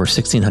are over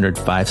 1,600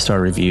 5-star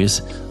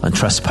reviews on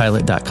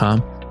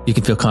trustpilot.com. You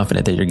can feel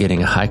confident that you're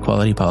getting a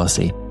high-quality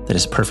policy that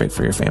is perfect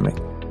for your family.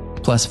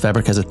 Plus,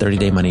 Fabric has a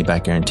 30-day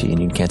money-back guarantee,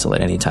 and you can cancel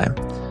at any time.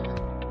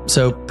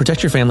 So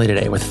protect your family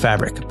today with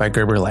Fabric by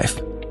Gerber Life.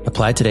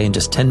 Apply today in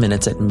just 10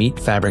 minutes at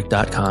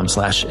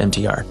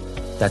meetfabric.com/MTR.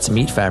 That's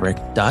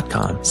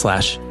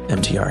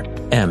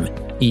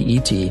meetfabric.com/MTR.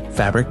 MEET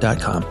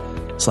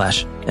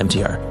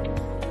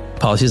fabric.com/MTR.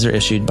 Policies are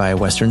issued by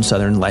Western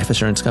Southern Life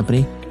Assurance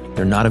Company.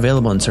 They're not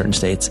available in certain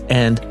states,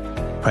 and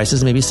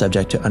prices may be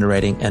subject to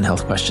underwriting and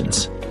health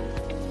questions.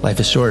 Life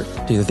is short.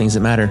 Do the things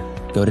that matter.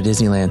 Go to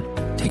Disneyland.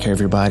 Take care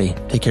of your body.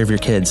 Take care of your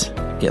kids.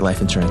 Get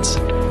life insurance.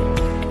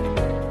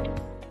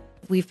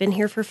 We've been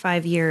here for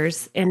 5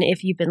 years. And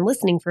if you've been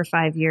listening for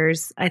 5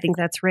 years, I think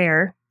that's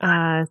rare.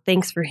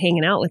 Thanks for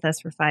hanging out with us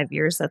for 5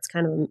 years. That's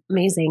kind of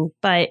amazing.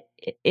 But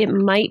you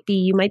might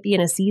be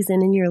in a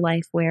season in your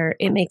life where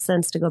it makes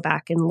sense to go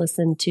back and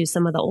listen to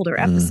some of the older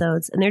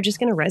episodes, and they're just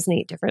going to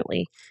resonate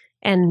differently.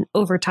 And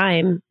over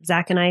time,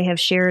 Zach and I have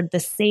shared the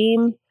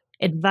same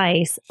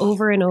advice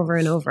over and over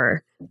and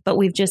over, but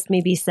we've just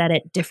maybe said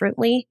it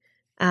differently.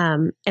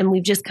 And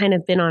we've just kind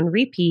of been on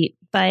repeat,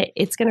 but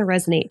it's going to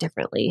resonate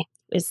differently,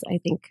 is I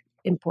think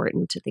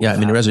important to think Yeah. I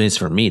mean, it about. resonates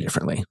for me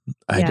differently.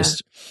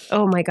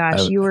 Oh my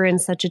gosh, you were in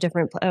such a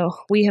different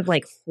we have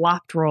like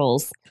flopped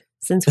roles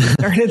since we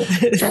started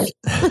this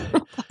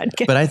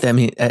podcast. But I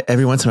mean,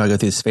 every once in a while I go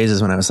through these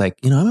phases when I was like,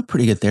 I'm a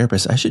pretty good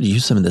therapist. I should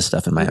use some of this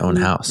stuff in my own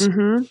house.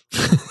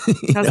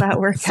 Mm-hmm. How's that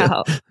work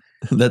out?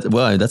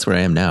 That's where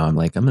I am now. I'm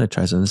like, I'm going to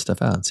try some of this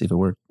stuff out and see if it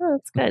works. Oh,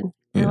 that's good.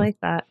 I like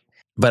that.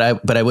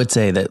 But I would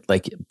say that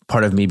like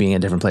part of me being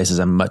in different places,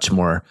 I'm much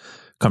more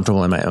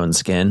comfortable in my own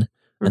skin.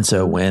 Mm-hmm. And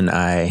so when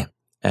I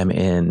am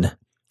in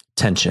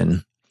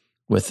tension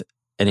with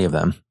any of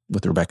them,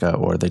 with Rebecca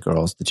or the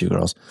two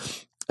girls,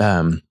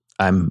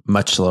 I'm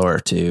much slower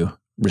to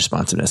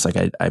responsiveness.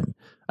 Like I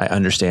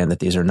understand that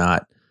these are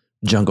not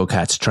jungle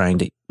cats trying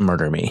to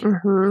murder me.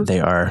 Mm-hmm. They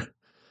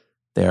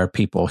are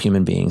people,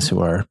 human beings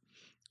who are,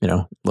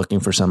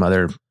 looking for some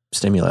other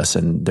stimulus,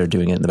 and they're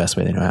doing it in the best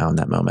way they know how in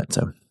that moment.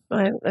 So,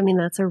 I mean,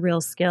 that's a real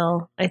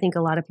skill. I think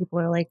a lot of people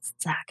are like,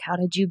 Zach, how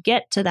did you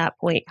get to that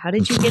point? How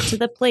did you get to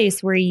the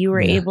place where you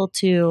were able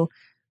to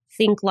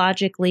think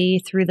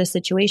logically through the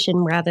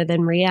situation rather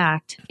than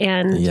react?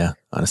 And yeah,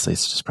 honestly,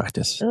 it's just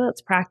practice.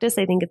 It's practice.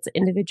 I think it's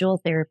individual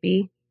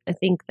therapy. I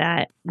think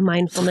that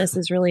mindfulness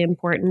is really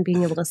important,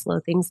 being able to slow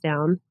things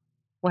down.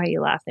 Why are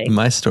you laughing?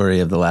 My story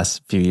of the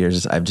last few years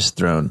is I've just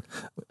thrown,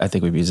 I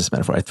think we've used this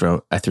metaphor. I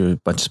threw a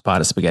bunch of pot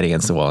of spaghetti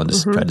against the wall and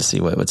just tried to see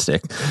what would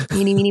stick.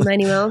 Meeny, meeny,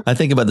 miny, mo. I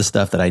think about the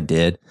stuff that I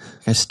did.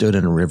 I stood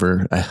in a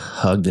river. I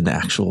hugged an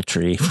actual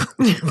tree.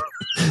 I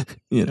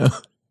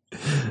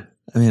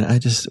mean, I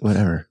just,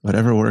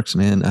 whatever works,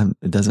 man.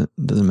 It doesn't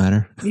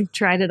matter. You've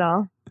tried it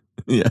all.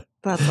 Yeah.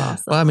 That's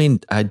awesome. Well, I mean,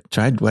 I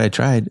tried what I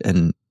tried,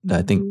 and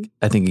I think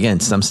again,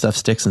 some stuff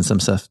sticks and some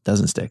stuff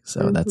doesn't stick.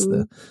 So that's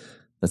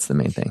the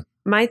main thing.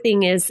 My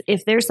thing is,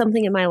 if there's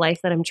something in my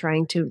life that I'm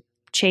trying to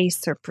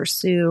chase or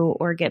pursue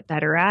or get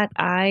better at,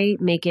 I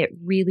make it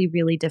really,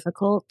 really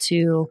difficult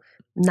to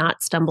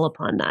not stumble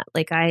upon that.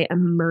 Like I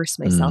immerse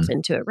myself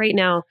into it. Right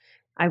now,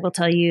 I will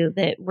tell you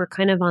that we're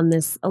kind of on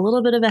this a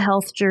little bit of a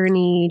health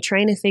journey,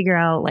 trying to figure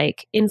out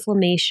like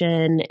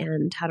inflammation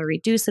and how to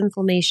reduce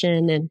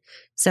inflammation. And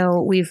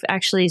so we've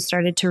actually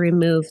started to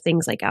remove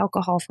things like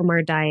alcohol from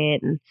our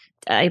diet. And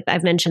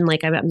I've mentioned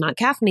like I'm not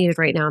caffeinated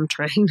right now. I'm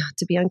trying not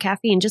to be on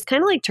caffeine, just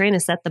kind of like trying to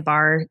set the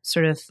bar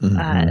sort of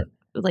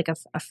like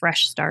a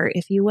fresh start,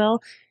 if you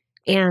will.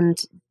 And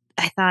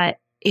I thought,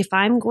 if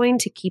I'm going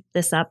to keep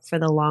this up for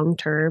the long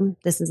term,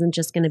 this isn't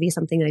just going to be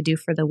something I do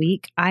for the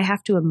week. I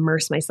have to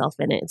immerse myself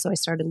in it. And so I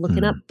started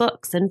looking up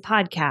books and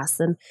podcasts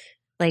and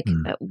like,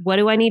 what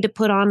do I need to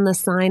put on the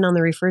sign on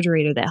the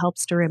refrigerator that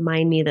helps to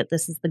remind me that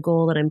this is the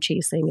goal that I'm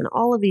chasing, and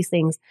all of these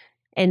things.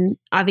 And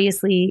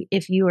obviously,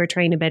 if you are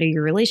trying to better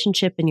your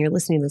relationship and you're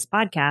listening to this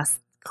podcast,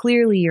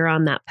 clearly you're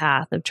on that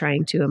path of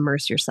trying to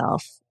immerse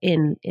yourself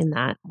in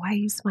that. Why are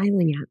you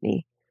smiling at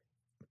me?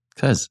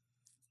 Because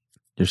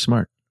you're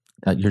smart.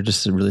 You're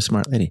just a really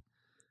smart lady.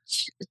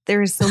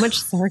 There's so much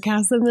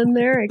sarcasm in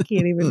there. I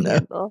can't even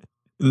handle.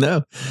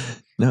 No.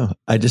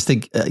 I just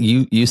think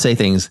you say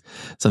things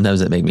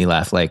sometimes that make me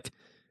laugh. Like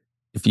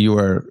if you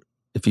are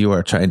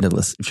trying to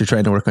listen, if you're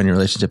trying to work on your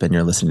relationship and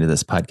you're listening to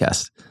this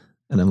podcast,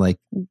 and I'm like,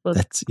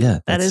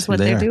 that is what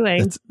they're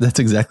doing. That's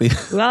exactly.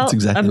 Well, that's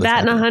exactly I'm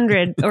batting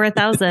 100 or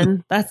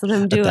 1,000. That's what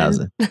I'm doing.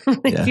 1,000.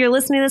 If you're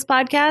listening to this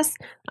podcast,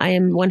 I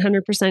am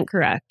 100%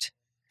 correct.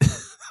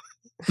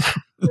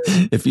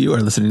 If you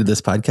are listening to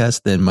this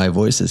podcast, then my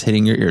voice is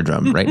hitting your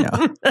eardrum right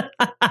now.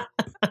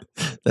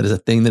 That is a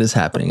thing that is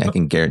happening. I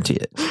can guarantee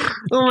it.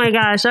 Oh my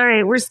gosh. All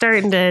right. We're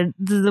starting to,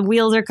 the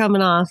wheels are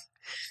coming off.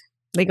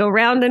 They go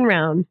round and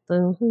round.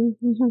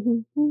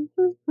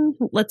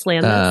 Let's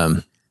land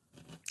this.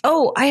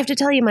 Oh, I have to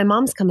tell you, my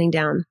mom's coming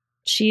down.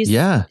 She's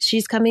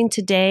coming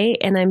today,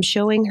 and I'm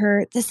showing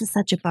her. This is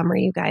such a bummer,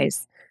 you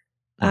guys.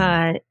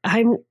 I'm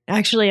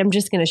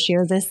just going to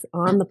share this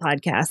on the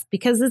podcast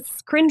because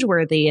it's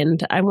cringeworthy,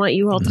 and I want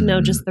you all to know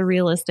just the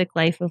realistic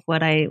life of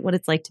what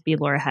it's like to be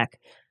Laura Heck.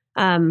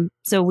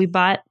 So we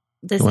bought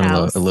this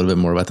house. A little bit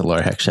more about the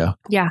Laura Heck show.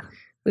 Yeah.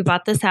 We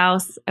bought this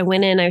house. I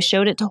went in, I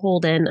showed it to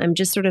Holden. I'm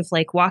just sort of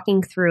like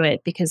walking through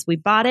it because we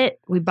bought it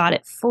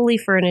fully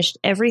furnished,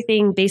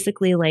 everything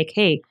basically like,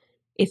 hey,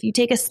 if you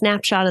take a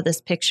snapshot of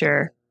this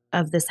picture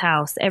of this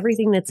house,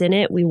 everything that's in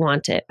it, we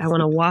want it. I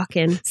want to walk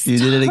in. You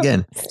did it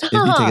again. If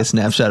you take a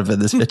snapshot of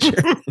this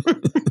picture.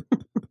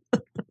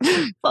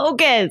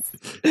 Focus.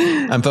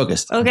 I'm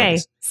focused. Okay.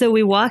 So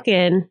we walk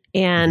in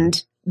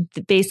and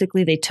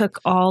basically they took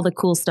all the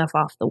cool stuff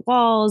off the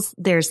walls.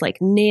 There's like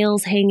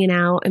nails hanging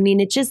out. I mean,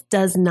 it just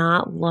does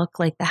not look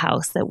like the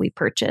house that we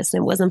purchased.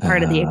 It wasn't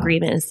part of the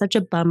agreement. It's such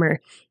a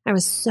bummer. I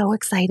was so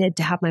excited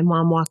to have my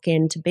mom walk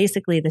into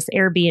basically this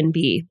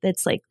Airbnb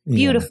that's like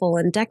beautiful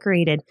and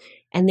decorated.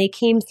 And they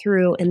came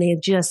through and they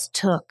just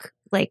took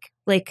like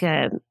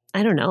a,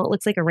 I don't know, it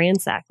looks like a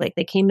ransack. Like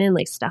they came in,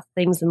 like stuffed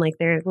things in like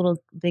their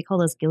little, they call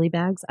those ghillie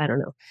bags. I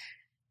don't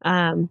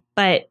know.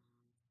 But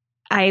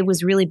I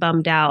was really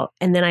bummed out,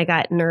 and then I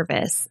got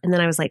nervous, and then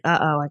I was like,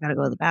 I got to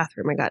go to the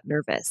bathroom. I got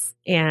nervous,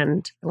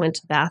 and I went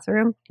to the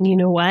bathroom, and you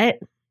know what?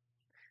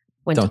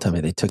 Don't tell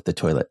me they took the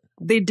toilet.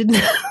 They did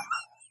not.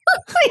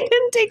 They did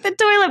didn't take the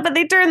toilet, but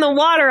they turned the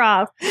water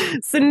off.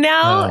 So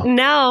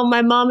now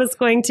my mom is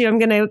going to,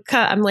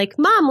 I'm like,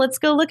 Mom, let's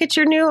go look at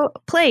your new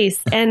place.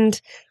 And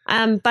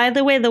by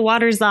the way, the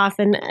water's off.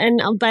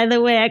 And by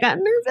the way, I got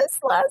nervous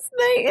last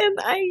night and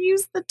I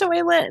used the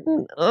toilet.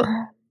 And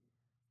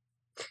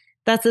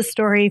that's a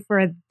story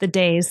for the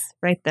days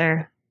right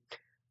there.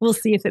 We'll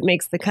see if it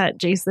makes the cut,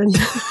 Jason.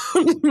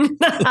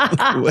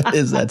 What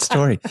is that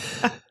story?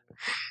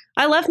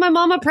 I left my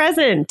mom a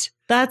present.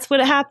 That's what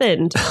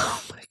happened.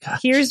 Oh my gosh.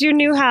 Here's your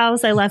new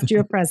house. I left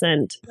you a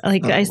present.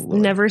 Like I Lord.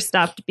 never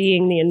stopped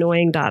being the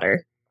annoying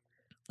daughter.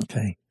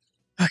 Okay.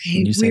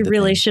 Okay. We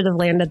really should have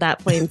landed that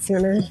plane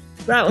sooner.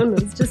 That one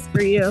was just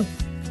for you.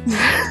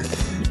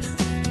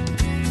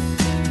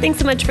 Thanks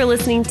so much for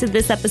listening to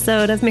this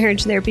episode of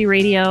Marriage Therapy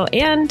Radio.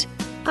 And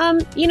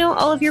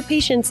all of your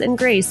patience and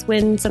grace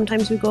when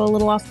sometimes we go a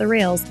little off the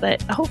rails,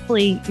 but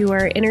hopefully you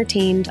are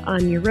entertained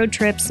on your road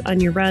trips, on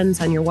your runs,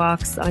 on your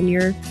walks, on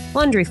your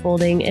laundry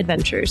folding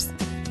adventures.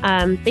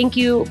 Thank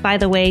you, by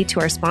the way, to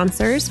our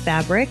sponsors,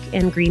 Fabric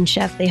and Green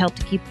Chef. They help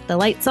to keep the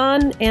lights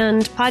on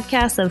and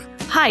podcasts of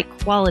high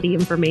quality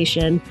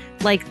information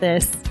like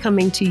this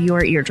coming to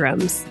your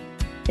eardrums.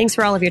 Thanks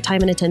for all of your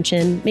time and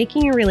attention,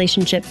 making your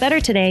relationship better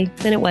today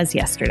than it was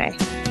yesterday.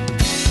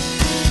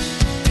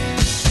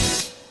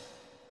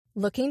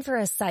 Looking for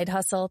a side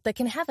hustle that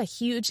can have a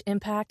huge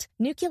impact?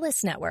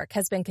 Nucleus Network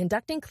has been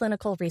conducting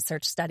clinical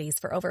research studies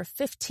for over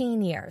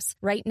 15 years.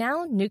 Right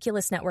now,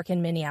 Nucleus Network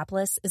in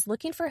Minneapolis is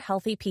looking for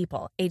healthy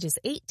people ages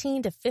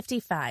 18 to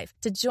 55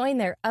 to join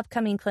their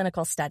upcoming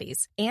clinical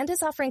studies and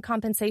is offering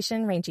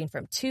compensation ranging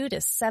from $2,000 to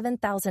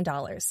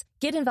 $7,000.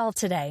 Get involved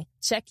today.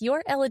 Check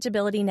your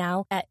eligibility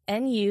now at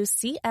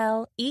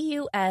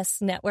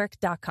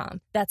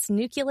nucleusnetwork.com. That's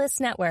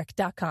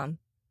nucleusnetwork.com.